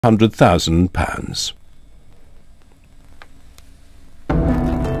£100,000.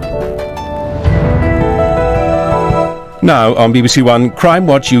 Now on BBC One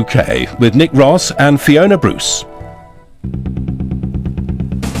Crimewatch UK with Nick Ross and Fiona Bruce.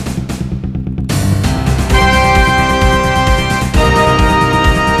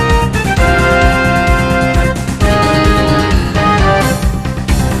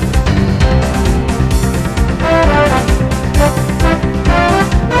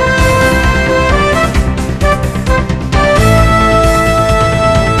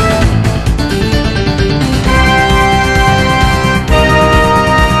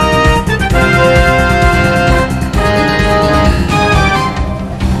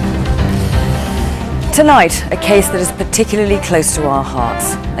 Tonight, a case that is particularly close to our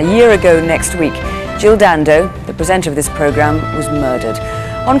hearts. A year ago next week, Jill Dando, the presenter of this programme, was murdered.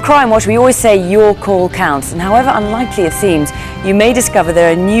 On Crimewatch, we always say your call counts, and however unlikely it seems, you may discover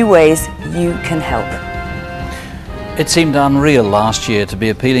there are new ways you can help. It seemed unreal last year to be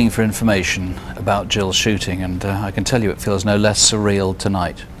appealing for information about Jill's shooting, and I can tell you it feels no less surreal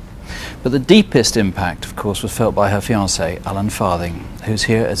tonight. But the deepest impact, of course, was felt by her fiancé, Alan Farthing, who's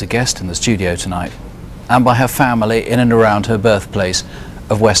here as a guest in the studio tonight, and by her family in and around her birthplace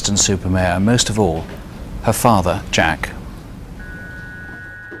of Weston-super-Mare, and most of all, her father, Jack.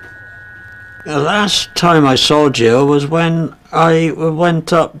 The last time I saw Jill was when I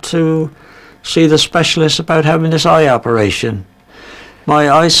went up to see the specialist about having this eye operation. My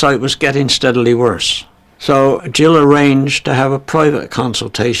eyesight was getting steadily worse. So Jill arranged to have a private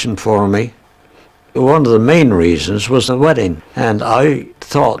consultation for me. One of the main reasons was the wedding, and I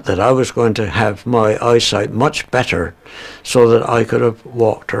thought that I was going to have my eyesight much better so that I could have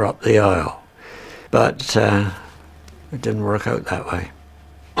walked her up the aisle. But it didn't work out that way.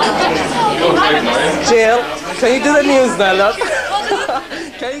 Jill, can you do the news now, look?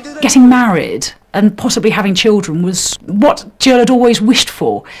 Getting married and possibly having children was what Jill had always wished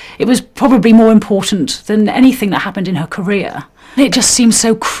for. It was probably more important than anything that happened in her career. It just seems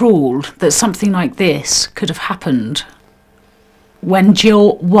so cruel that something like this could have happened when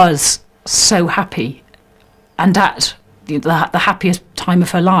Jill was so happy and at the happiest time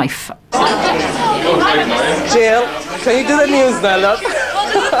of her life. Jill, can you do the news now, look?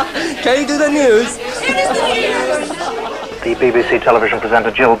 Can you do the news? The BBC television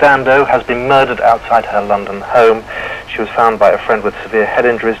presenter Jill Dando has been murdered outside her London home. She was found by a friend with severe head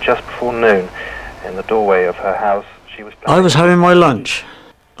injuries just before noon in the doorway of her house. I was having my lunch.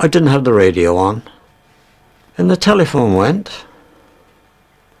 I didn't have the radio on. And the telephone went.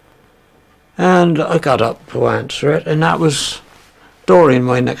 And I got up to answer it, and that was Doreen,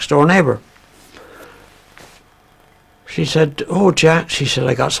 my next door neighbour. She said, "Oh, Jack," she said,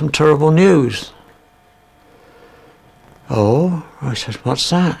 "I got some terrible news." "Oh," I said, "what's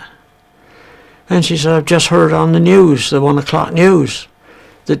that?" And she said, "I've just heard on the news, the 1 o'clock news,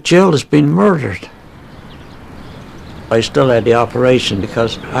 that Jill has been murdered." I still had the operation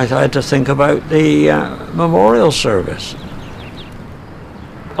because I had to think about the memorial service.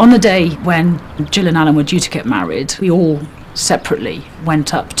 On the day when Jill and Alan were due to get married, we all separately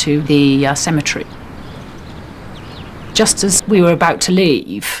went up to the cemetery. Just as we were about to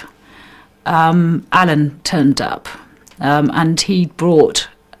leave, Alan turned up, and he brought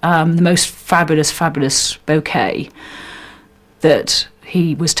the most fabulous bouquet that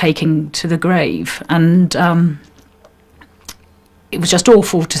he was taking to the grave, and it was just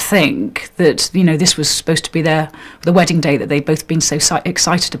awful to think that, you know, this was supposed to be the wedding day that they'd both been so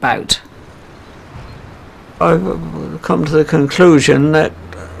excited about. I've come to the conclusion that,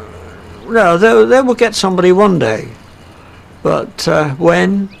 no, they will get somebody one day. But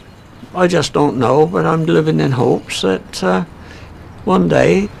when, I just don't know, but I'm living in hopes that one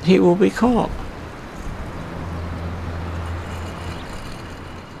day he will be caught.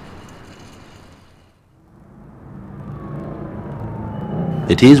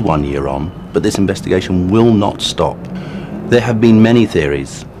 It is 1 year on, but this investigation will not stop. There have been many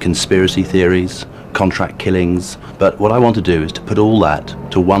theories, conspiracy theories, contract killings, but what I want to do is to put all that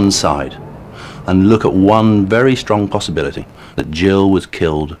to one side and look at one very strong possibility, that Jill was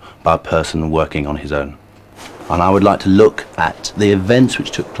killed by a person working on his own. And I would like to look at the events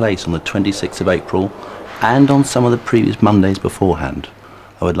which took place on the 26th of April and on some of the previous Mondays beforehand.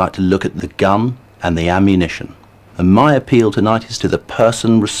 I would like to look at the gun and the ammunition. And my appeal tonight is to the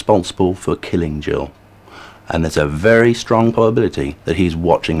person responsible for killing Jill. And there's a very strong probability that he's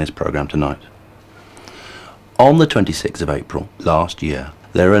watching this programme tonight. On the 26th of April last year,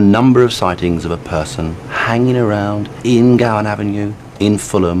 there are a number of sightings of a person hanging around in Gowan Avenue, in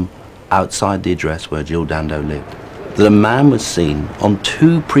Fulham, outside the address where Jill Dando lived. that a man was seen on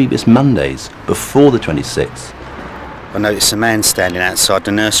 2 previous Mondays before the 26th. I noticed a man standing outside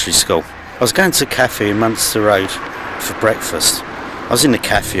the nursery school. I was going to a cafe in Munster Road for breakfast. I was in the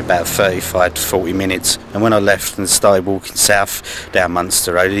cafe about 35 to 40 minutes, and when I left and started walking south down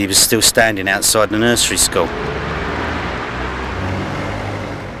Munster Road, he was still standing outside the nursery school.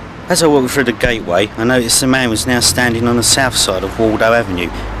 As I walked through the gateway, I noticed the man was now standing on the south side of Waldo Avenue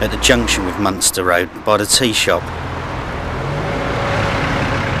at the junction with Munster Road by the tea shop.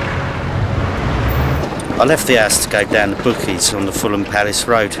 I left the house to go down the bookies on the Fulham Palace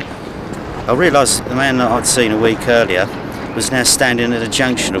Road. I realised that the man that I'd seen a week earlier was now standing at the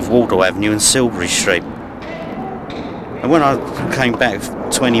junction of Waldo Avenue and Silbury Street. And when I came back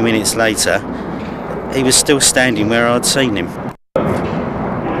 20 minutes later, he was still standing where I'd seen him.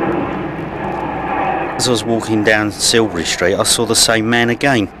 As I was walking down Silbury Street, I saw the same man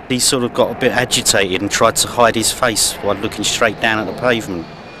again. He sort of got a bit agitated and tried to hide his face while looking straight down at the pavement.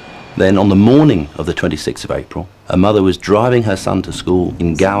 Then on the morning of the 26th of April, a mother was driving her son to school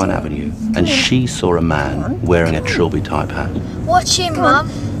in Gowan Avenue, and she saw a man wearing a trilby-type hat. Watch him, Mum.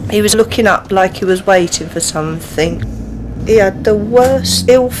 He was looking up like he was waiting for something. He had the worst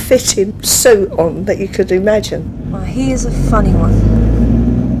ill-fitting suit on that you could imagine. Well, he is a funny one.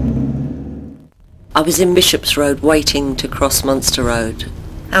 I was in Bishop's Road waiting to cross Munster Road.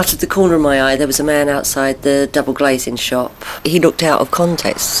 Out of the corner of my eye there was a man outside the double glazing shop. He looked out of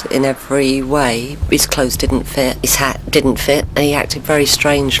context in every way. His clothes didn't fit, his hat didn't fit, and he acted very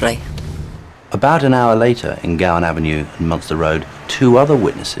strangely. About an hour later in Gowan Avenue and Munster Road, 2 other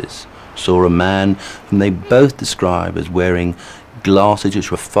witnesses saw a man whom they both describe as wearing glasses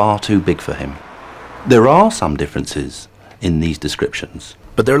which were far too big for him. There are some differences in these descriptions,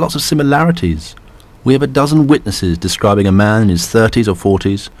 but there are lots of similarities. We have a dozen witnesses describing a man in his 30s or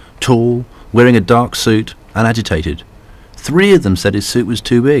 40s, tall, wearing a dark suit and agitated. 3 of them said his suit was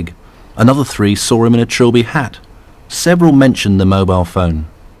too big. Another 3 saw him in a trilby hat. Several mentioned the mobile phone.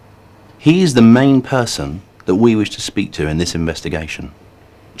 He is the main person that we wish to speak to in this investigation.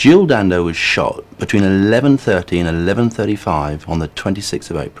 Jill Dando was shot between 11:30 and 11:35 on the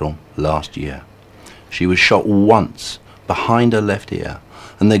 26th of April last year. She was shot once behind her left ear,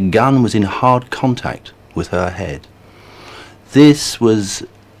 and the gun was in hard contact with her head. This was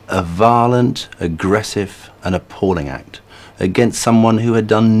a violent, aggressive and appalling act against someone who had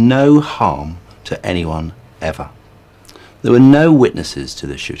done no harm to anyone ever. There were no witnesses to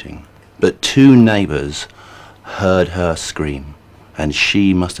the shooting, but 2 neighbours heard her scream, and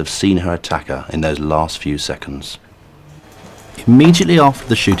she must have seen her attacker in those last few seconds. Immediately after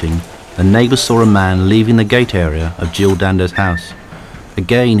the shooting, a neighbour saw a man leaving the gate area of Jill Dando's house.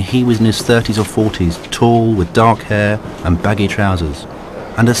 Again, he was in his 30s or 40s, tall, with dark hair and baggy trousers.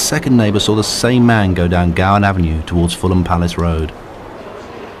 And a second neighbour saw the same man go down Gowan Avenue towards Fulham Palace Road.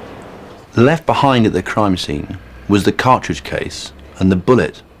 Left behind at the crime scene was the cartridge case and the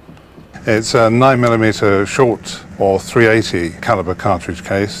bullet. It's a 9mm short or .380 caliber cartridge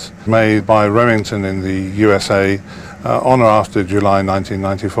case made by Remington in the USA on or after July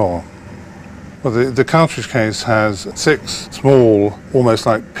 1994. Well, the cartridge case has 6 small, almost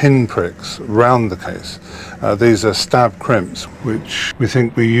like pin pricks round the case. These are stab crimps, which we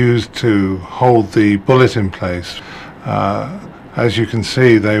think were used to hold the bullet in place. As you can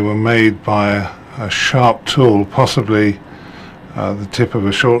see, they were made by a sharp tool, possibly the tip of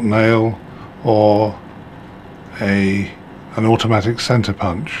a short nail or an automatic centre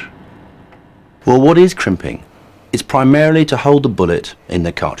punch. Well, what is crimping? It's primarily to hold the bullet in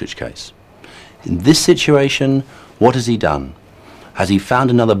the cartridge case. In this situation, what has he done? Has he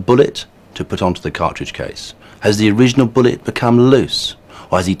found another bullet to put onto the cartridge case? Has the original bullet become loose?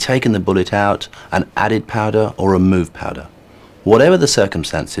 Or has he taken the bullet out and added powder or removed powder? Whatever the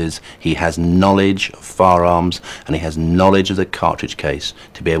circumstances, he has knowledge of firearms and he has knowledge of the cartridge case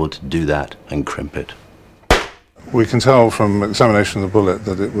to be able to do that and crimp it. We can tell from examination of the bullet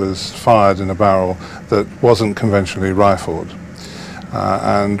that it was fired in a barrel that wasn't conventionally rifled.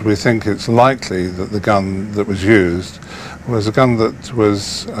 And we think it's likely that the gun that was used was a gun that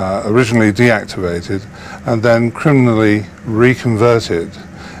was originally deactivated and then criminally reconverted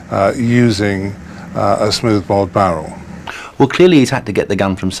using a smooth-boled barrel. Well, clearly he's had to get the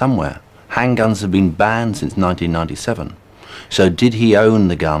gun from somewhere. Handguns have been banned since 1997. So did he own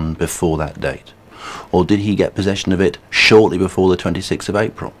the gun before that date? Or did he get possession of it shortly before the 26th of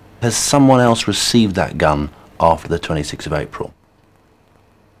April? Has someone else received that gun after the 26th of April?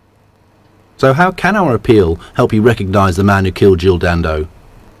 So how can our appeal help you recognise the man who killed Jill Dando?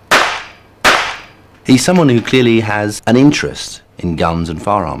 He's someone who clearly has an interest in guns and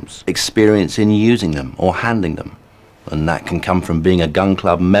firearms, experience in using them or handling them. and that can come from being a gun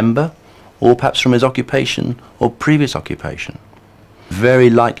club member, or perhaps from his occupation or previous occupation. Very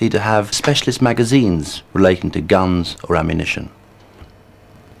likely to have specialist magazines relating to guns or ammunition.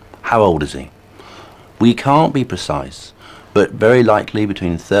 How old is he? We can't be precise, but very likely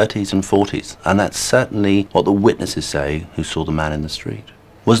between 30s and 40s, and that's certainly what the witnesses say who saw the man in the street.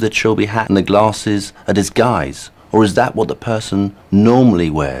 Was the trilby hat and the glasses a disguise, or is that what the person normally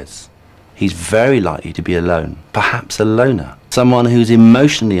wears? He's very likely to be alone, perhaps a loner, someone who's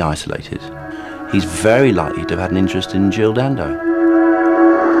emotionally isolated. He's very likely to have had an interest in Jill Dando.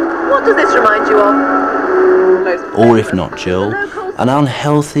 What does this remind you of? Or if not Jill, an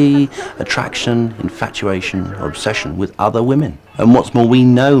unhealthy attraction, infatuation or obsession with other women. And what's more, we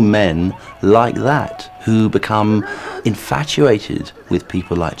know men like that who become infatuated with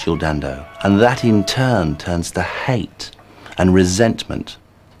people like Jill Dando, and that in turn turns to hate and resentment.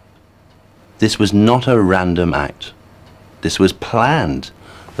 This was not a random act. This was planned.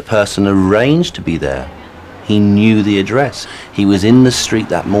 The person arranged to be there. He knew the address. He was in the street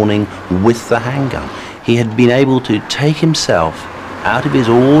that morning with the handgun. He had been able to take himself out of his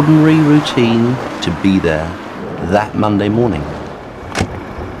ordinary routine to be there that Monday morning.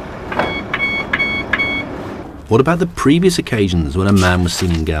 What about the previous occasions when a man was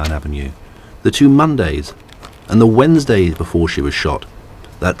seen in Gowan Avenue? The 2 Mondays and the Wednesdays before she was shot?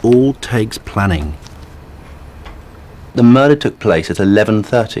 That all takes planning. The murder took place at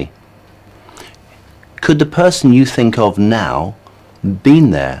 11:30. Could the person you think of now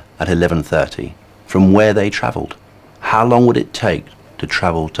been there at 11:30 from where they travelled? How long would it take to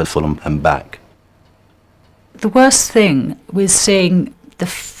travel to Fulham and back? The worst thing with seeing the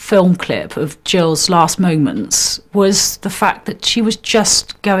film clip of Jill's last moments was the fact that she was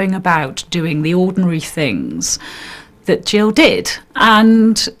just going about doing the ordinary things that Jill did,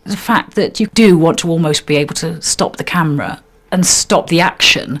 and the fact that you do want to almost be able to stop the camera and stop the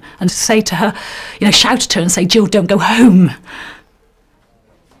action and say to her, you know, shout at her and say, Jill, don't go home.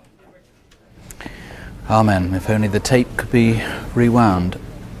 Amen. If only the tape could be rewound.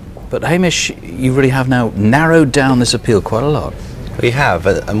 But Hamish, you really have now narrowed down this appeal quite a lot. We have,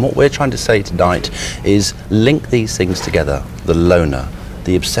 and what we're trying to say tonight is link these things together. The loner,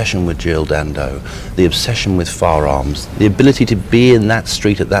 the obsession with Jill Dando, the obsession with firearms, the ability to be in that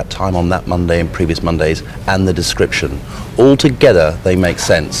street at that time on that Monday and previous Mondays, and the description. All together they make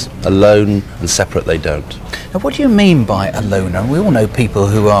sense. Alone and separate they don't. Now what do you mean by a loner? We all know people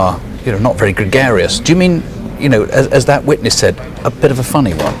who are, you know, not very gregarious. Do you mean, you know, as that witness said, a bit of a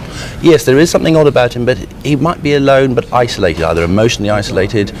funny one? Yes, there is something odd about him, but he might be alone but isolated, either emotionally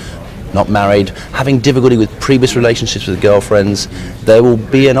isolated, not married, having difficulty with previous relationships with girlfriends. There will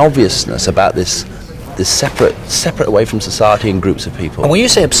be an obviousness about this separate away from society and groups of people. And when you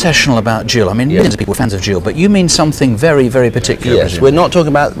say obsessional about Jill, I mean, millions of people are fans of Jill, but you mean something very, very particular. Yes, we're not talking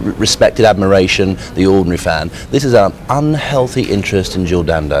about respected admiration, the ordinary fan. This is an unhealthy interest in Jill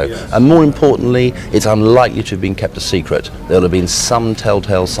Dando, and more importantly, it's unlikely to have been kept a secret. There'll have been some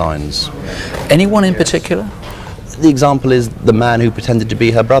telltale signs. Anyone in particular? The example is the man who pretended to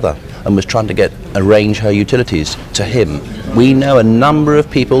be her brother and was trying to arrange her utilities to him. We know a number of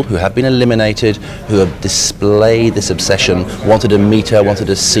people who have been eliminated, who have displayed this obsession, wanted to meet her, wanted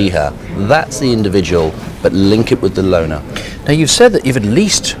to see her. That's the individual, but link it with the loner. Now you've said that you've at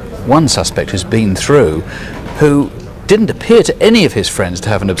least one suspect who's been through who didn't appear to any of his friends to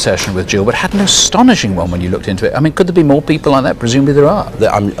have an obsession with Jill, but had an astonishing one when you looked into it. I mean, could there be more people like that? Presumably there are.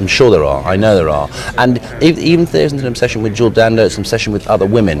 I'm sure there are. I know there are. And even if there isn't an obsession with Jill Dando, it's an obsession with other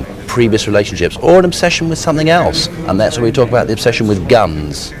women, previous relationships, or an obsession with something else. And that's when we talk about the obsession with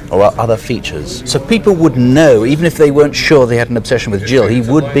guns or other features. So people would know, even if they weren't sure they had an obsession with Jill, he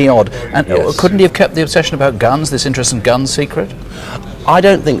would be odd. And yes. Couldn't he have kept the obsession about guns, this interest in guns, secret? I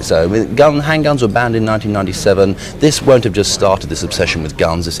don't think so. Handguns were banned in 1997. This won't have just started, this obsession with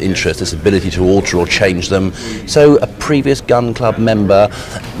guns, this interest, this ability to alter or change them. So a previous gun club member,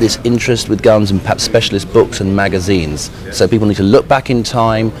 this interest with guns and perhaps specialist books and magazines. So people need to look back in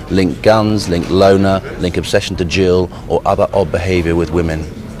time, link guns, link loner, link obsession to Jill or other odd behaviour with women.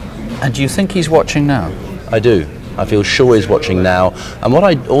 And do you think he's watching now? I do. I feel sure he's watching now. And what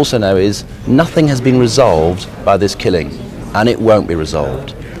I also know is nothing has been resolved by this killing. And it won't be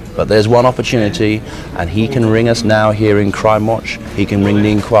resolved. But there's one opportunity, and he can ring us now here in Crimewatch. He can ring the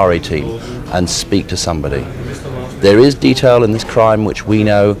inquiry team and speak to somebody. There is detail in this crime which we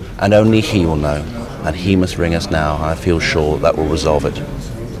know, and only he will know. And he must ring us now. I feel sure that will resolve it.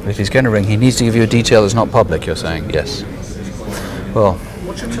 But if he's going to ring, he needs to give you a detail that's not public, you're saying? Yes. Well,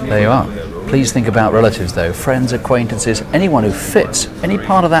 There you are. Please think about relatives though, friends, acquaintances, anyone who fits any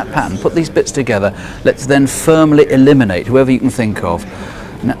part of that pattern. Put these bits together. Let's then firmly eliminate whoever you can think of.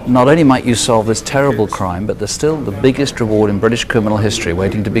 Not only might you solve this terrible crime, but there's still the biggest reward in British criminal history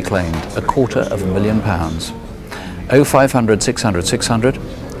waiting to be claimed, £250,000. 0500 600 600,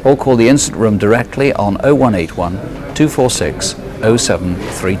 or call the Instant Room directly on 0181 246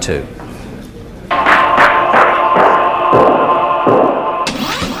 0732.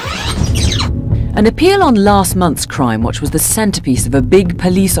 An appeal on last month's Crimewatch was the centrepiece of a big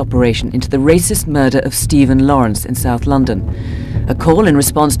police operation into the racist murder of Stephen Lawrence in South London. A call in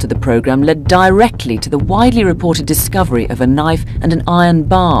response to the programme led directly to the widely reported discovery of a knife and an iron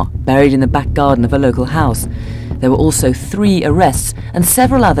bar buried in the back garden of a local house. There were also 3 arrests and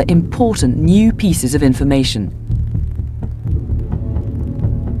several other important new pieces of information.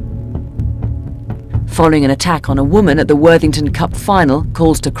 Following an attack on a woman at the Worthington Cup final,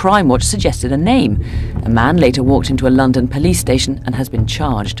 calls to Crimewatch suggested a name. A man later walked into a London police station and has been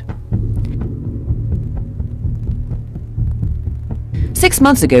charged. 6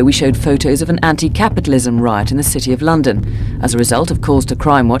 months ago, we showed photos of an anti-capitalism riot in the City of London. As a result of calls to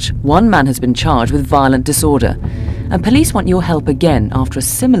Crimewatch, one man has been charged with violent disorder. And police want your help again after a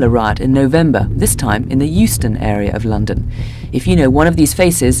similar riot in November, this time in the Euston area of London. If you know one of these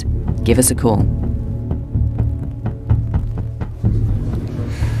faces, give us a call.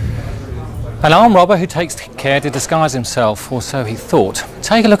 An armed robber who takes care to disguise himself, or so he thought.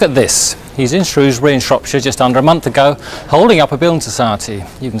 Take a look at this. He's in Shrewsbury in Shropshire just under a month ago, holding up a building society.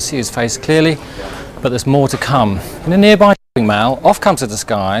 You can see his face clearly, but there's more to come. In a nearby shopping mall, off comes a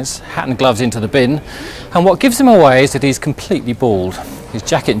disguise, hat and gloves into the bin, and what gives him away is that he's completely bald. His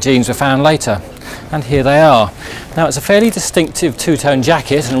jacket and jeans were found later, and here they are. Now it's a fairly distinctive two-tone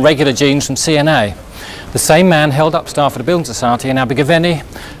jacket and regular jeans from C&A. The same man held up staff at a building society in Abergavenny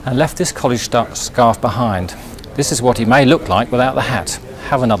and left this college scarf behind. This is what he may look like without the hat.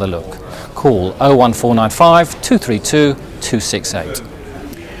 Have another look. Call 01495 232 268.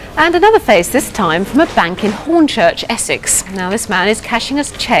 And another face, this time from a bank in Hornchurch, Essex. Now this man is cashing a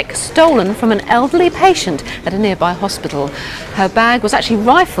cheque stolen from an elderly patient at a nearby hospital. Her bag was actually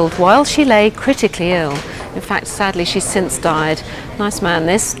rifled while she lay critically ill. In fact, sadly, she's since died. Nice man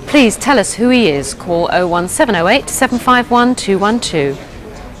this. Please tell us who he is. Call 01708 751 212.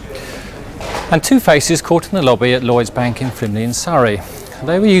 And 2 faces caught in the lobby at Lloyd's Bank in Frimley in Surrey.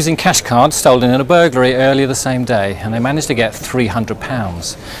 They were using cash cards stolen in a burglary earlier the same day, and they managed to get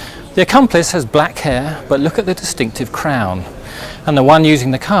 £300. The accomplice has black hair, but look at the distinctive crown. And the one using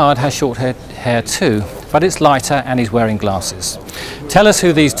the card has short hair too, but it's lighter and he's wearing glasses. Tell us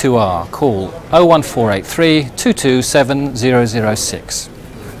who these 2 are. Call 01483 227 006.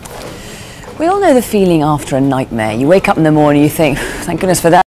 We all know the feeling after a nightmare. You wake up in the morning, you think, thank goodness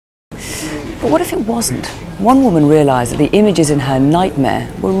for that. But what if it wasn't? One woman realised that the images in her nightmare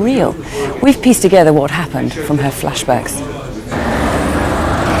were real. We've pieced together what happened from her flashbacks.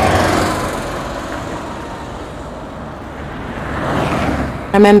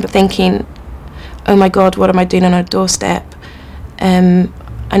 I remember thinking, oh my God, what am I doing on her doorstep? I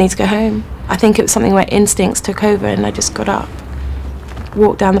need to go home. I think it was something where instincts took over and I just got up,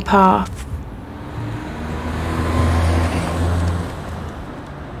 walked down the path.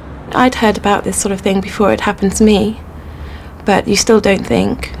 I'd heard about this sort of thing before it happened to me, but you still don't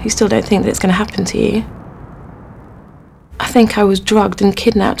think that it's going to happen to you. I think I was drugged and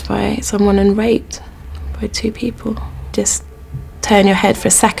kidnapped by someone and raped by 2 people. Just turn your head for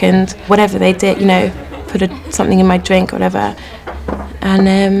a second, whatever they did, you know, put something in my drink or whatever,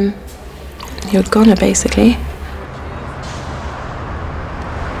 and you're a goner basically.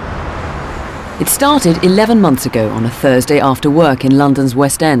 It started 11 months ago on a Thursday after work in London's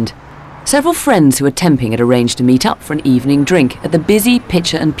West End. Several friends who were temping had arranged to meet up for an evening drink at the busy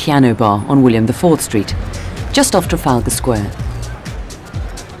Pitcher and Piano Bar on William IV Street, just off Trafalgar Square.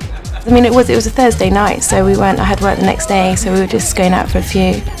 I mean, it was a Thursday night, so I had work the next day, so we were just going out for a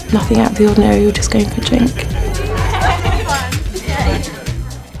few. Nothing out of the ordinary, we were just going for a drink.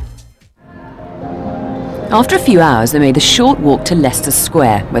 After a few hours, they made the short walk to Leicester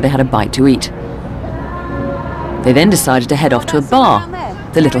Square, where they had a bite to eat. They then decided to head off to a bar,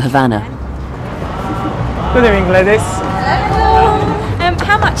 the Little Havana. Good evening, ladies. Hello.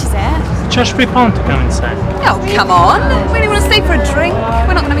 How much is it? Just £3 to come inside. Oh, come on. We only want to stay for a drink.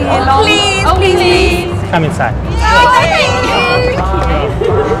 We're not going to be here long. Please, please. Come inside.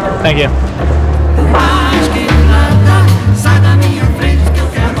 Thank you. Thank you.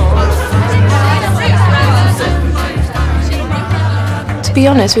 To be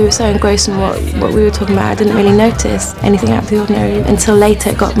honest, we were so engrossed in what we were talking about, I didn't really notice anything out of the ordinary until later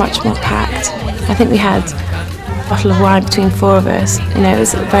it got much more packed. I think we had a bottle of wine between 4 of us. You know, it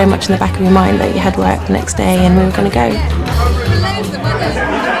was very much in the back of your mind that you had work the next day and we were going to go.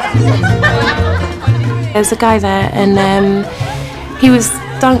 There was a guy there and he was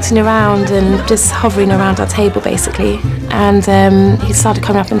dancing around and just hovering around our table basically, and he started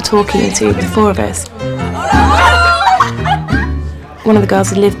coming up and talking to the 4 of us. One of the girls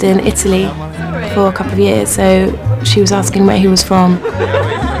had lived in Italy for a couple of years, so she was asking where he was from.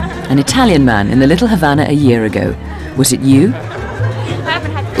 An Italian man in the Little Havana a year ago. Was it you?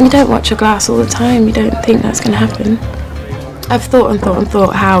 You don't watch a glass all the time, you don't think that's going to happen. I've thought and thought and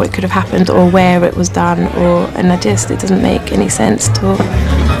thought how it could have happened or where it was done, and it doesn't make any sense at all.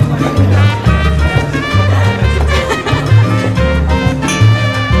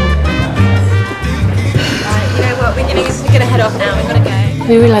 We're gonna head off now, we've got to go.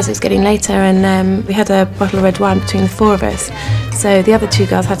 We realised it was getting later and we had a bottle of red wine between the 4 of us. So the other 2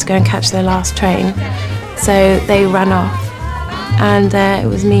 girls had to go and catch their last train. So they ran off and it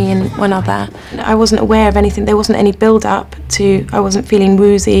was me and one other. I wasn't aware of anything, there wasn't any build-up to, I wasn't feeling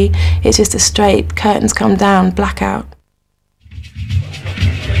woozy. It's just a straight curtains come down, blackout.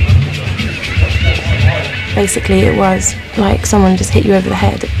 Basically it was like someone just hit you over the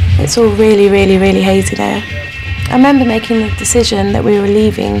head. It's all really, really, really hazy there. I remember making the decision that we were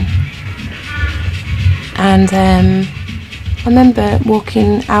leaving, and I remember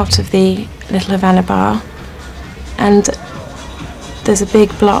walking out of the Little Havana bar, and there's a big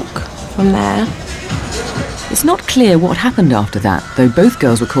block from there. It's not clear what happened after that, though both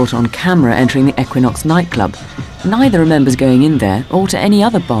girls were caught on camera entering the Equinox nightclub. Neither remembers going in there or to any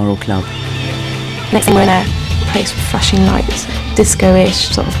other bar or club. Next thing we're in a place with flashing lights,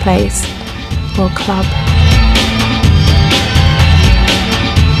 disco-ish sort of place, or club.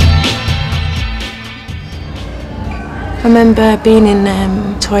 I remember being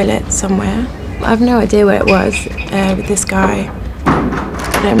in toilet somewhere. I have no idea where it was with this guy.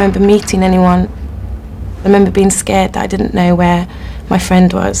 I don't remember meeting anyone. I remember being scared that I didn't know where my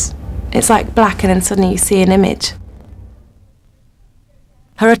friend was. It's like black and then suddenly you see an image.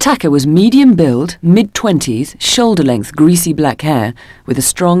 Her attacker was medium build, mid-20s, shoulder-length, greasy black hair with a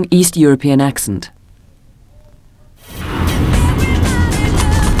strong East European accent.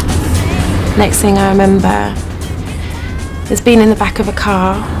 Next thing I remember is being in the back of a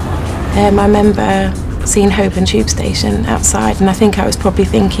car. I remember seeing Holborn Tube Station outside, and I think I was probably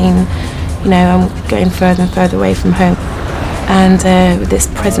thinking, you know, I'm going further and further away from home. And with this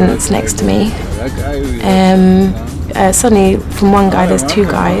presence next to me, suddenly from one guy there's 2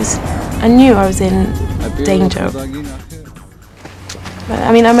 guys. I knew I was in danger. But,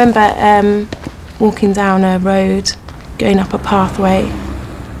 I mean, I remember walking down a road, going up a pathway,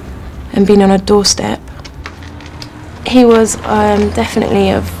 and being on a doorstep. He was definitely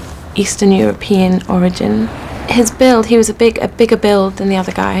of Eastern European origin. His build, he was a bigger build than the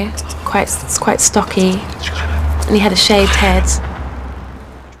other guy, quite stocky, and he had a shaved head.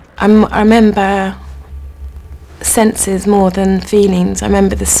 I remember senses more than feelings. I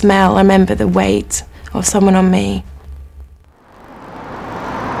remember the smell, I remember the weight of someone on me.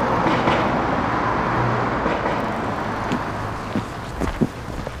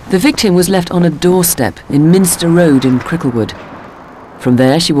 The victim was left on a doorstep in Minster Road in Cricklewood. From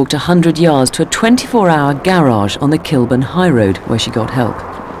there she walked 100 yards to a 24-hour garage on the Kilburn High Road where she got help.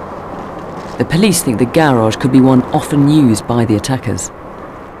 The police think the garage could be one often used by the attackers.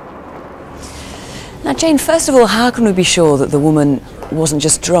 Now Jane, first of all, how can we be sure that the woman wasn't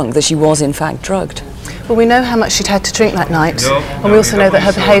just drunk, that she was in fact drugged? Well, we know how much she'd had to drink that night, and we also know that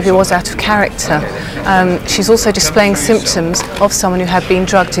her behaviour was out of character. She's also displaying symptoms of someone who had been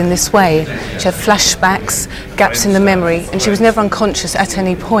drugged in this way. She had flashbacks, gaps in the memory, and she was never unconscious at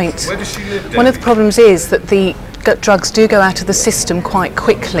any point. One of the problems is that the drugs do go out of the system quite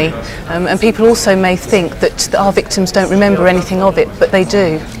quickly, and people also may think that our victims don't remember anything of it, but they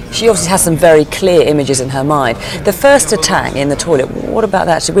do. She obviously has some very clear images in her mind. The first attack in the toilet, what about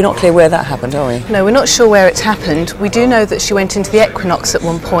that? We're not clear where that happened, are we? No, we're not sure where it's happened. We do know that she went into the Equinox at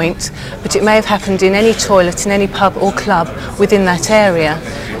one point, but it may have happened in any toilet, in any pub or club within that area.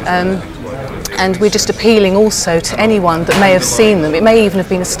 And we're just appealing also to anyone that may have seen them. It may even have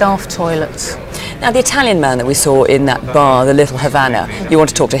been a staff toilet. Now, the Italian man that we saw in that bar, the Little Havana, you want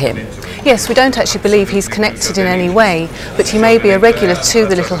to talk to him? Yes, we don't actually believe he's connected in any way, but he may be a regular to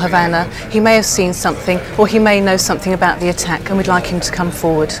the Little Havana, he may have seen something, or he may know something about the attack, and we'd like him to come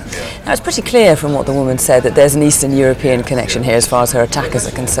forward. Now, it's pretty clear from what the woman said that there's an Eastern European connection here as far as her attackers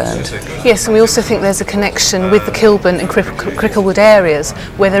are concerned. Yes, and we also think there's a connection with the Kilburn and Cricklewood areas,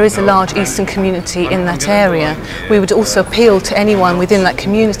 where there is a large Eastern community in that area. We would also appeal to anyone within that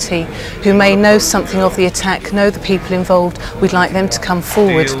community who may know something of the attack, know the people involved. We'd like them to come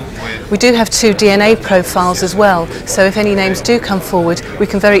forward. We do have 2 DNA profiles as well, so if any names do come forward, we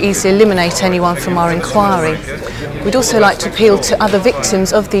can very easily eliminate anyone from our inquiry. We'd also like to appeal to other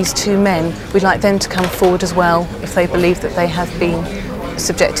victims of these 2 men. We'd like them to come forward as well if they believe that they have been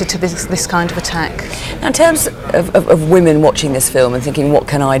subjected to this kind of attack. Now, in terms of women watching this film and thinking, what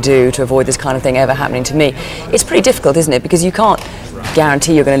can I do to avoid this kind of thing ever happening to me, it's pretty difficult, isn't it? Because you can't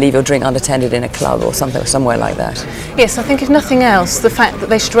guarantee you're going to leave your drink unattended in a club or somewhere like that. Yes, I think if nothing else, the fact that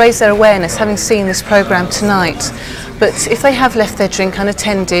they should raise their awareness, having seen this programme tonight. But if they have left their drink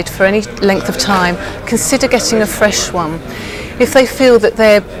unattended for any length of time, consider getting a fresh one. If they feel that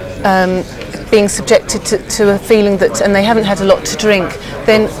they're being subjected to a feeling that, and they haven't had a lot to drink,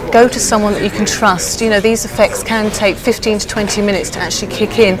 then go to someone that you can trust. You know, these effects can take 15 to 20 minutes to actually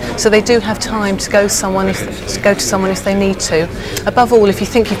kick in, so they do have time to go to someone if they need to. Above all, if you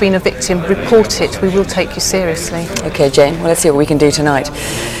think you've been a victim, report it. We will take you seriously. Okay, Jane, well, let's see what we can do tonight.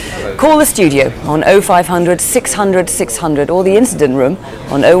 Call the studio on 0500 600 600 or the incident room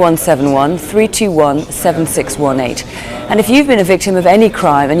on 0171 321 7618. And if you've been a victim of any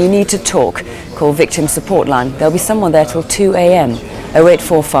crime and you need to talk, call Victim Support Line. There'll be someone there till 2 a.m.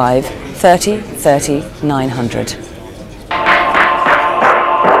 0845 30 30 900.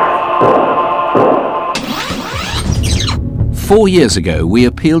 Four years ago, we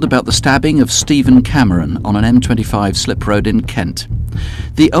appealed about the stabbing of Stephen Cameron on an M25 slip road in Kent.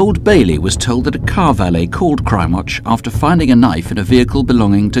 The Old Bailey was told that a car valet called Crimewatch after finding a knife in a vehicle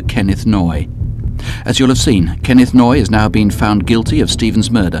belonging to Kenneth Noy. As you'll have seen, Kenneth Noy has now been found guilty of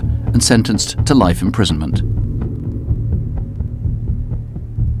Stephen's murder and sentenced to life imprisonment.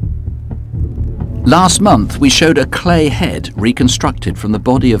 Last month, we showed a clay head reconstructed from the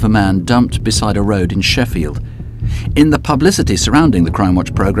body of a man dumped beside a road in Sheffield. In the publicity surrounding the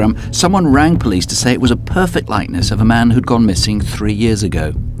Crimewatch programme, someone rang police to say it was a perfect likeness of a man who'd gone missing 3 years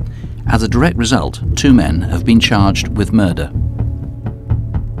ago. As a direct result, 2 men have been charged with murder.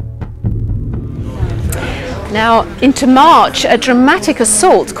 Now, into March, a dramatic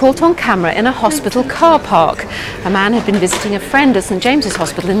assault caught on camera in a hospital car park. A man had been visiting a friend at St James's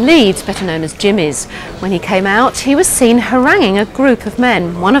Hospital in Leeds, better known as Jimmy's. When he came out, he was seen haranguing a group of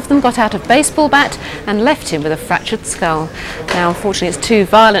men. One of them got out a baseball bat and left him with a fractured skull. Now, unfortunately, it's too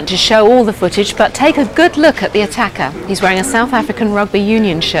violent to show all the footage, but take a good look at the attacker. He's wearing a South African Rugby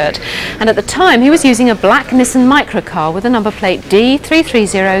Union shirt, and at the time he was using a black Nissan microcar with a number plate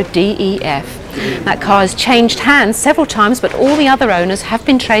D330DEF. That car has changed hands several times, but all the other owners have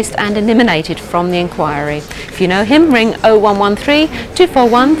been traced and eliminated from the inquiry. If you know him, ring 0113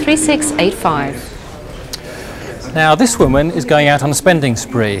 241 3685. Now, this woman is going out on a spending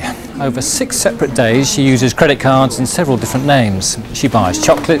spree. Over 6 separate days, she uses credit cards in several different names. She buys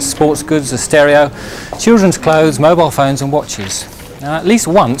chocolates, sports goods, a stereo, children's clothes, mobile phones and watches. Now, at least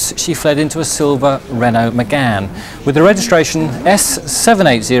once she fled into a silver Renault Megane with the registration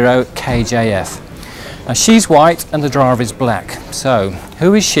S780KJF. Now, she's white and the driver is black. So,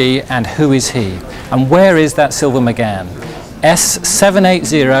 who is she and who is he? And where is that silver Megane?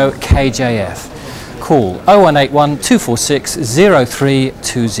 S780KJF. Call 0181 246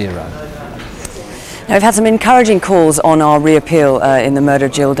 0320. Now, we've had some encouraging calls on our reappeal in the murder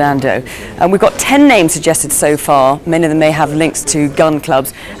of Jill Dando. We've got 10 names suggested so far. Many of them may have links to gun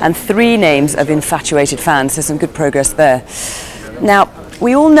clubs, and 3 names of infatuated fans, so some good progress there. Now,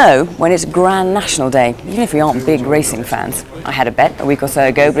 we all know when it's Grand National Day, even if we aren't big racing fans. I had a bet a week or so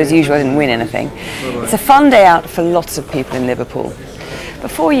ago, but as usual I didn't win anything. It's a fun day out for lots of people in Liverpool.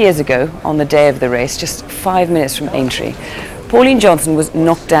 But 4 years ago, on the day of the race, just 5 minutes from Aintree, Pauline Johnson was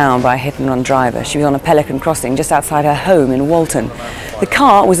knocked down by a hit-and-run driver. She was on a Pelican crossing just outside her home in Walton. The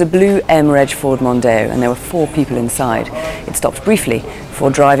car was a blue M-Reg Ford Mondeo, and there were 4 people inside. It stopped briefly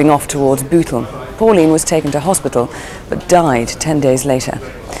before driving off towards Bootle. Pauline was taken to hospital, but died 10 days later.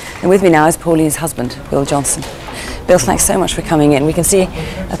 And with me now is Pauline's husband, Bill Johnson. Bill, thanks so much for coming in. We can see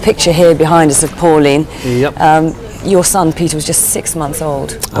a picture here behind us of Pauline. Yep. Your son Peter was just 6 months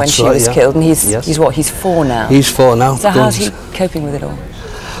old when she was killed, and he's what? He's 4 now. He's 4 now. So how's he coping with it all?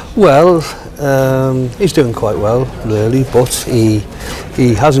 Well, he's doing quite well, really, but he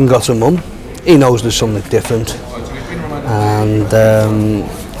hasn't got a mum. He knows there's something different, and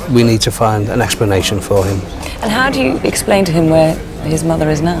we need to find an explanation for him. And how do you explain to him where his mother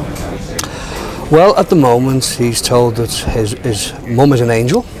is now? Well, at the moment he's told that his mum is an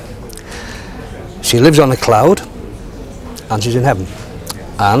angel. She lives on a cloud and she's in heaven.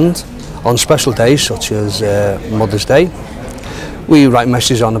 And on special days such as Mother's Day, we write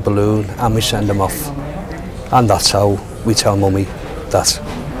messages on a balloon and we send them off. And that's how we tell Mummy that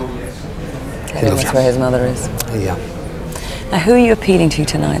he loves that's where his mother is. Yeah. Now, who are you appealing to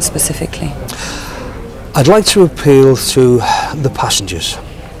tonight specifically? I'd like to appeal to the passengers.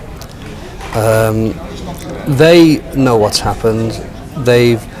 They know what's happened.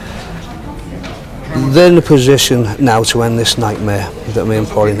 They're in a position now to end this nightmare that me and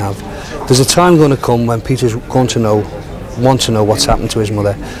Pauline have. There's a time going to come when Peter's going to want to know what's happened to his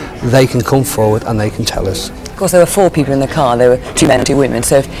mother. They can come forward and they can tell us. Of course, there were 4 people in the car. There were 2 men and 2 women.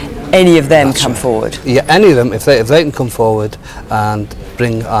 So if any of them come forward. Yeah, any of them, if they can come forward and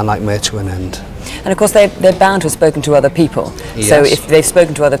bring our nightmare to an end. And of course they're bound to have spoken to other people. Yes. So if they've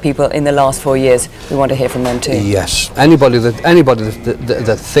spoken to other people in the last 4 years, we want to hear from them too. Yes. Anybody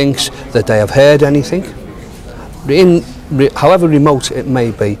that thinks that they have heard anything, however remote it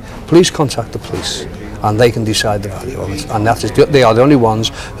may be, please contact the police and they can decide the value of it. And they are the only ones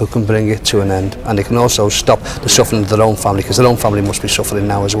who can bring it to an end, and they can also stop the suffering of their own family, because their own family must be suffering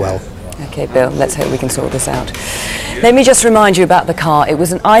now as well. Okay, Bill, let's hope we can sort this out. Let me just remind you about the car. It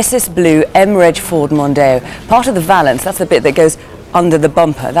was an Isis Blue M-Reg Ford Mondeo. Part of the valance, that's the bit that goes under the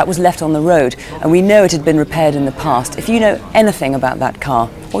bumper, that was left on the road, and we know it had been repaired in the past. If you know anything about that car,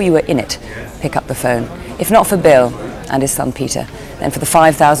 or you were in it, pick up the phone. If not for Bill and his son Peter, then for the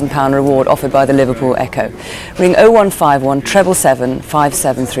 £5,000 reward offered by the Liverpool Echo. Ring 0151 777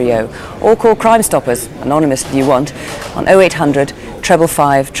 5730, or call Crime Stoppers, anonymous if you want, on 0800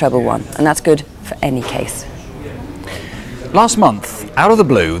 555 111, and that's good for any case. Last month, out of the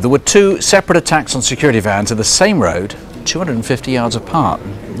blue, there were 2 separate attacks on security vans in the same road, 250 yards apart.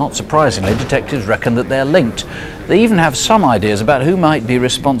 Not surprisingly, detectives reckon that they're linked. They even have some ideas about who might be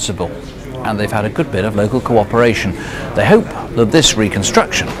responsible, and they've had a good bit of local cooperation. They hope that this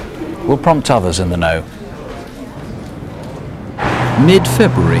reconstruction will prompt others in the know.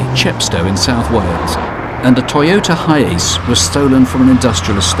 Mid-February, Chepstow in South Wales, and a Toyota Hiace was stolen from an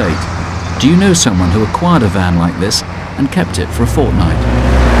industrial estate. Do you know someone who acquired a van like this and kept it for a fortnight?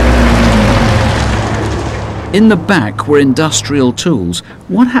 In the back were industrial tools.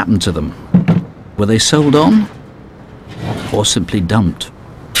 What happened to them? Were they sold on or simply dumped?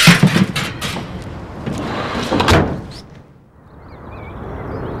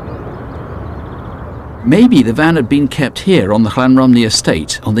 Maybe the van had been kept here on the Llanrumney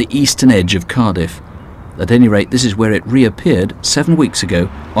estate on the eastern edge of Cardiff. At any rate, this is where it reappeared 7 weeks ago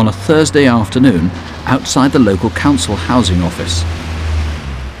on a Thursday afternoon outside the local council housing office.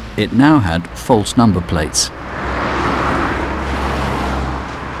 It now had false number plates.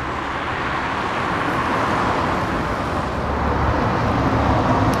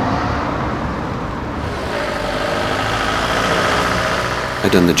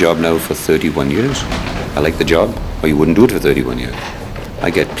 I've done the job now for 31 years. I like the job, or you wouldn't do it for 31 years. I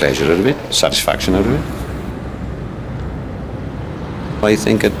get pleasure out of it, satisfaction out of it. I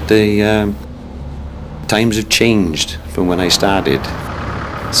think that the times have changed from when I started.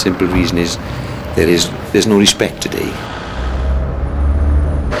 The simple reason is there's no respect today.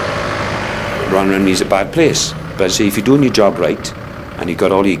 Llanrumney is a bad place, but I say if you're doing your job right and you've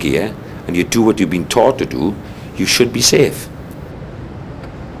got all your gear and you do what you've been taught to do, you should be safe.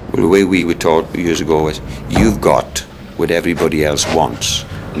 Well, the way we were taught years ago was, you've got what everybody else wants,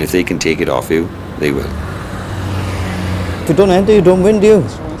 and if they can take it off you, they will. If you don't enter, you don't win, do you?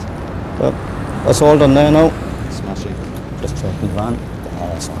 But that's all done there now. Smashing. Just check the van.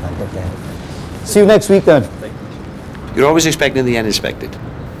 Yeah, that's all right, okay. See you next week then. You're always expecting the unexpected.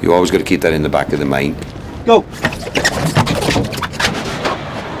 You always got to keep that in the back of the mind. Go!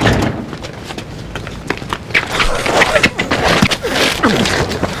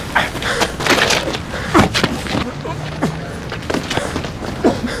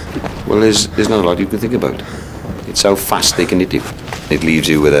 Well, there's not a lot you can think about. It's how fast they can hit you. It leaves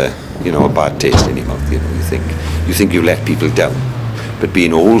you with a bad taste in your mouth. You think you let people down. But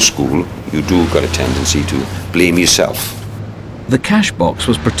being old school, you do got a tendency to blame yourself. The cash box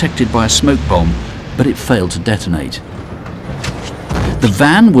was protected by a smoke bomb, but it failed to detonate. The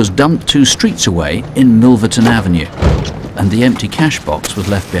van was dumped 2 streets away in Milverton Avenue, and the empty cash box was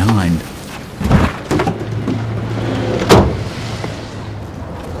left behind.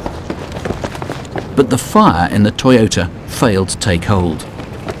 But the fire in the Toyota failed to take hold.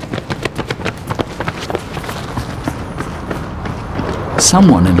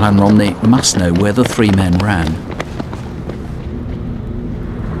 Someone in Llanromney must know where the three men ran.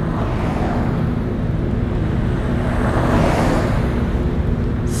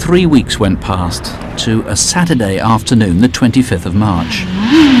 Three weeks went past to a Saturday afternoon, the 25th of March.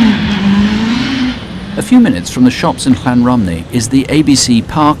 A few minutes from the shops in Llanromney is the ABC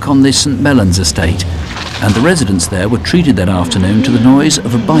Park on the St Mellons estate, and the residents there were treated that afternoon to the noise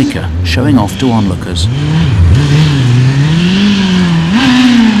of a biker showing off to onlookers.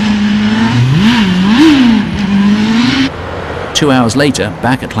 Two hours later,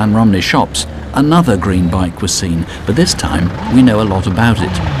 back at Llanromney shops, another green bike was seen, but this time we know a lot about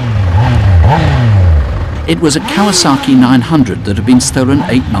it. It was a Kawasaki 900 that had been stolen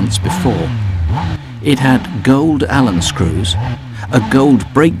 8 months before. It had gold Allen screws, a gold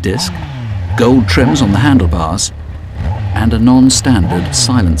brake disc, gold trims on the handlebars, and a non-standard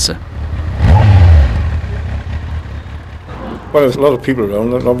silencer. Well, there's a lot of people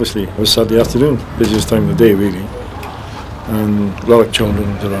around, and obviously it was Saturday afternoon, busiest time of the day really, and a lot of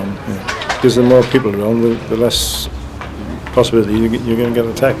children around. Because the more people around, the less possibility you're going to get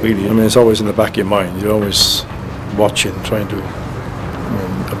attacked really. I mean, it's always in the back of your mind, you're always watching, trying to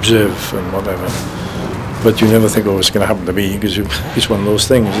observe and whatever. But you never think, oh, it's going to happen to me, because it's one of those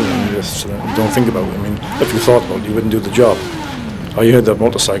things, isn't it? You just don't think about it. I mean, if you thought about it, you wouldn't do the job. Oh, you heard that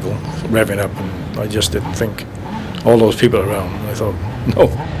motorcycle revving up, and I just didn't think. All those people around, I thought, no.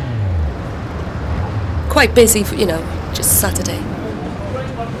 Quite busy, just Saturday.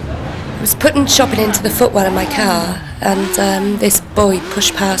 I was putting shopping into the footwell in my car, and this boy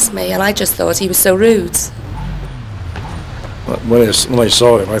pushed past me, and I just thought he was so rude. When I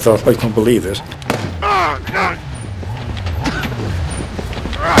saw him, I thought, I can't believe this.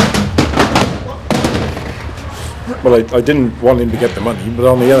 Well, I didn't want him to get the money, but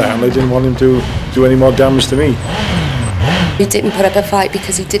on the other hand, I didn't want him to do any more damage to me. He didn't put up a fight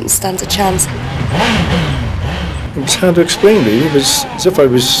because he didn't stand a chance. It was hard to explain, really. It was as if I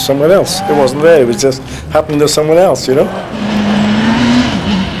was someone else. It wasn't there, it was just happened to someone else, It's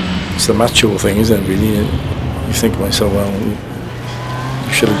the macho thing, isn't it, really? You think to myself, well, you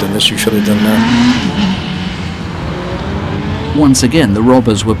should have done this, you should have done that. Once again, the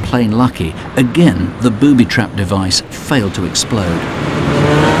robbers were plain lucky. Again, the booby trap device failed to explode.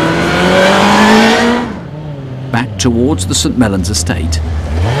 Back towards the St Mellons estate.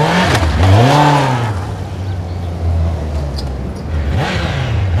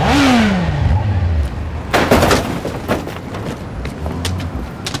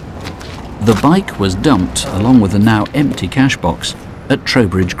 The bike was dumped, along with the now empty cash box, at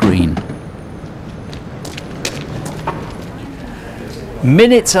Trowbridge Green.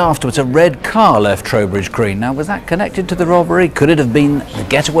 Minutes afterwards, a red car left Trowbridge Green. Now, was that connected to the robbery? Could it have been the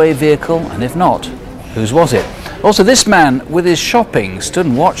getaway vehicle? And if not, whose was it? Also, this man, with his shopping, stood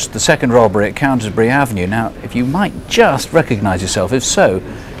and watched the second robbery at Countersbury Avenue. Now, if you might just recognise yourself, if so,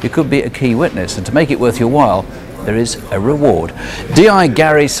 you could be a key witness. And to make it worth your while, there is a reward. DI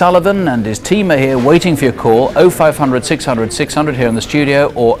Gary Sullivan and his team are here waiting for your call. 0500 600 600 here in the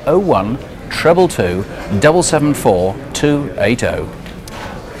studio, or 01 222 774 280.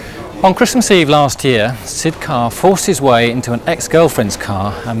 On Christmas Eve last year, Sid Carr forced his way into an ex-girlfriend's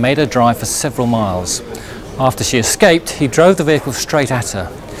car and made her drive for several miles. After she escaped, he drove the vehicle straight at her.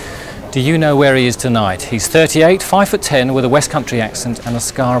 Do you know where he is tonight? He's 38, 5'10", with a West Country accent and a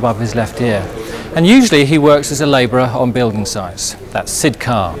scar above his left ear. And usually he works as a labourer on building sites. That's Sid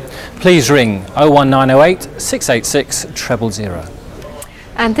Carr. Please ring 01908 686 000.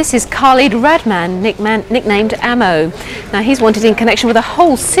 And this is Khalid Radman, nicknamed Ammo. Now, he's wanted in connection with a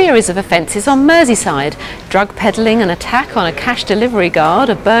whole series of offences on Merseyside: drug peddling, an attack on a cash delivery guard,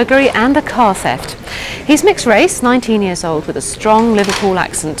 a burglary and a car theft. He's mixed race, 19 years old, with a strong Liverpool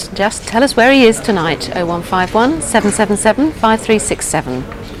accent. Just tell us where he is tonight. 0151 777 5367.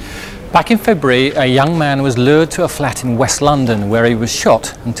 Back in February, a young man was lured to a flat in West London where he was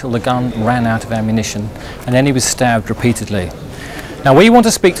shot until the gun ran out of ammunition, and then he was stabbed repeatedly. Now, we want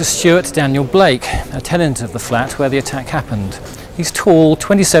to speak to Stuart Daniel Blake, a tenant of the flat where the attack happened. He's tall,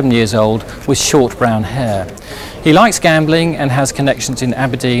 27 years old, with short brown hair. He likes gambling and has connections in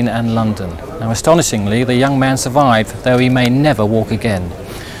Aberdeen and London. Now, astonishingly, the young man survived, though he may never walk again.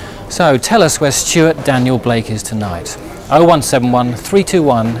 So, tell us where Stuart Daniel Blake is tonight. 0171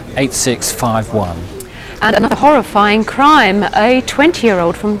 321 8651. And another horrifying crime. A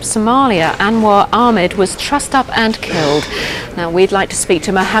 20-year-old from Somalia, Anwar Ahmed, was trussed up and killed. Now, we'd like to speak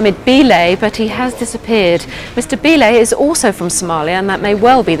to Mohammed Bilay, but he has disappeared. Mr. Bilay is also from Somalia, and that may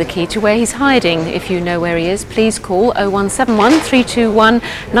well be the key to where he's hiding. If you know where he is, please call 0171 321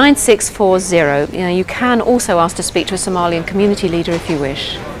 9640. You can also ask to speak to a Somalian community leader if you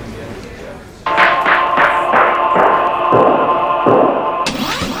wish.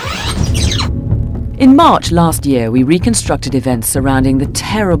 In March last year, we reconstructed events surrounding the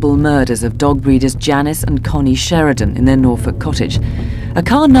terrible murders of dog breeders Janice and Connie Sheridan in their Norfolk cottage. A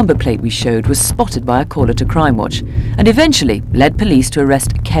car number plate we showed was spotted by a caller to Crimewatch and eventually led police to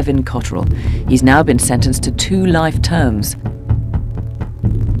arrest Kevin Cotterill. He's now been sentenced to 2 life terms.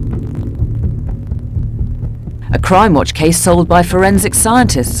 A Crimewatch case solved by forensic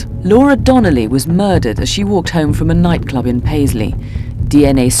scientists. Laura Donnelly was murdered as she walked home from a nightclub in Paisley.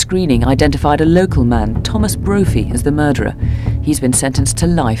 DNA screening identified a local man, Thomas Brophy, as the murderer. He's been sentenced to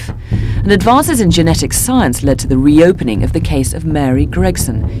life. And advances in genetic science led to the reopening of the case of Mary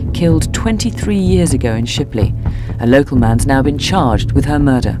Gregson, killed 23 years ago in Shipley. A local man's now been charged with her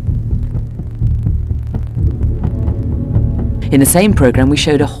murder. In the same programme, we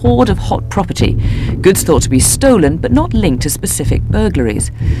showed a hoard of hot property, goods thought to be stolen but not linked to specific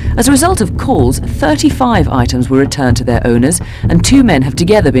burglaries. As a result of calls, 35 items were returned to their owners, and 2 men have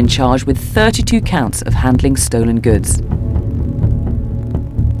together been charged with 32 counts of handling stolen goods.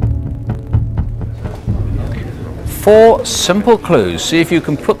 4 simple clues. See if you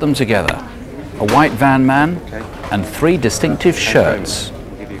can put them together. A white van man and 3 distinctive shirts.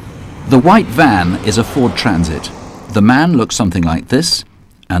 The white van is a Ford Transit. The man looks something like this,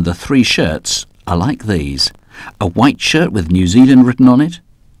 and the 3 shirts are like these. A white shirt with New Zealand written on it,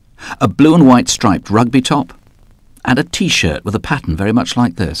 a blue and white striped rugby top, and a T-shirt with a pattern very much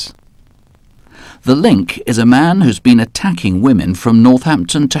like this. The link is a man who's been attacking women from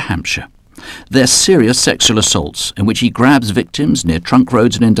Northampton to Hampshire. They're serious sexual assaults in which he grabs victims near trunk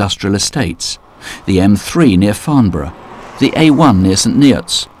roads and industrial estates, the M3 near Farnborough, the A1 near St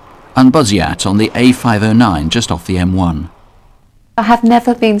Neots, and Buziat on the A509 just off the M1. I have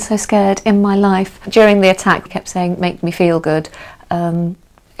never been so scared in my life. During the attack, he kept saying, "Make me feel good."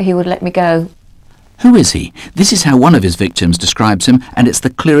 He would let me go. Who is he? This is how one of his victims describes him, and it's the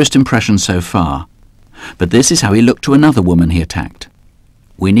clearest impression so far. But this is how he looked to another woman he attacked.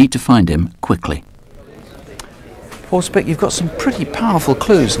 We need to find him quickly. Paul Spick, you've got some pretty powerful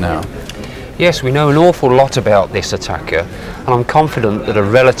clues now. Yes, we know an awful lot about this attacker, and I'm confident that a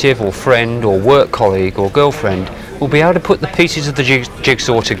relative or friend or work colleague or girlfriend will be able to put the pieces of the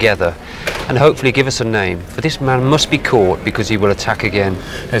jigsaw together and hopefully give us a name, for this man must be caught because he will attack again.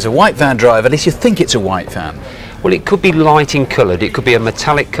 There's a white van driver, at least you think it's a white van. Well, it could be lighting coloured, it could be a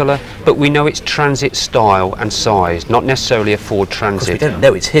metallic colour, but we know it's transit style and size, not necessarily a Ford Transit. We don't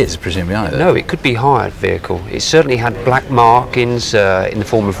know it's his, presumably, either. No, it could be hired vehicle. It certainly had black markings in the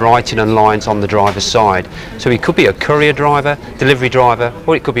form of writing and lines on the driver's side. So he could be a courier driver, delivery driver,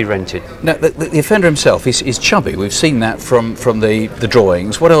 or it could be rented. Now, the offender himself is chubby. We've seen that from the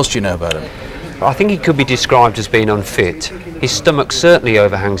drawings. What else do you know about him? I think he could be described as being unfit. His stomach certainly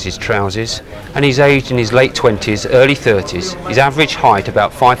overhangs his trousers, and he's aged in his late 20s, early 30s. His average height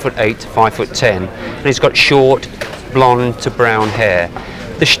about 5'8", 5'10", and he's got short, blonde to brown hair.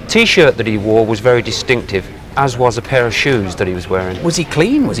 The T-shirt that he wore was very distinctive, as was a pair of shoes that he was wearing. Was he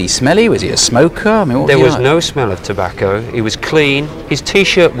clean? Was he smelly? Was he a smoker? I mean, there was no smell of tobacco. He was clean. His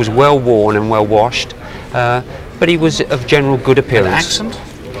T-shirt was well worn and well washed, but he was of general good appearance. An accent?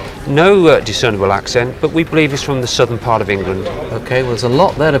 No discernible accent, but we believe he's from the southern part of England. OK, well, there's a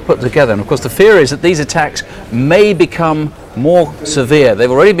lot there to put together, and of course the fear is that these attacks may become more severe.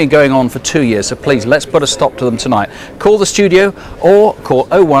 They've already been going on for 2 years, so please, let's put a stop to them tonight. Call the studio or call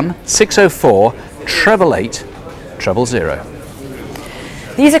 01 604 888 000.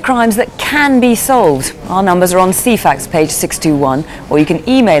 These are crimes that can be solved. Our numbers are on CFAX page 621, or you can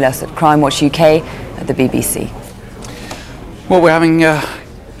email us at crimewatchuk@the.bbc. Well, we're having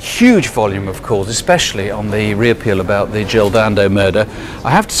huge volume of calls, especially on the reappeal about the Jill Dando murder.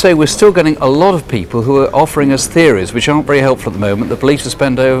 I have to say we're still getting a lot of people who are offering us theories which aren't very helpful at the moment. The police have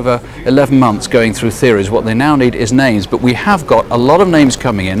spent over 11 months going through theories. What they now need is names, but we have got a lot of names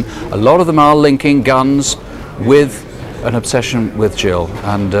coming in. A lot of them are linking guns with an obsession with Jill,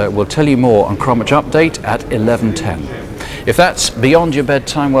 and we'll tell you more on Crimewatch Update at 11:10. If that's beyond your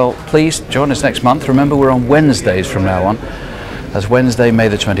bedtime, well, please join us next month. Remember, we're on Wednesdays from now on. That's Wednesday, May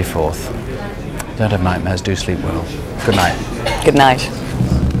the 24th. Don't have nightmares, do sleep well. Good night. Good night.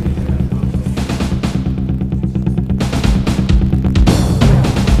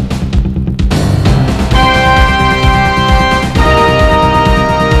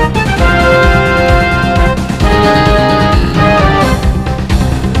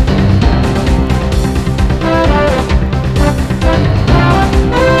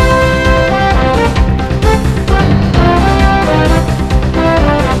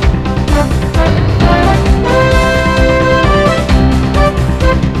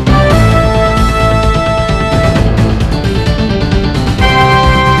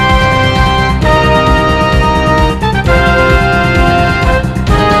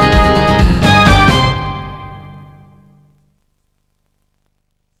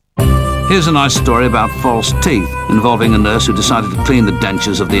 Here's a nice story about false teeth, involving a nurse who decided to clean the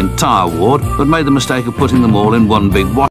dentures of the entire ward, but made the mistake of putting them all in one big wash.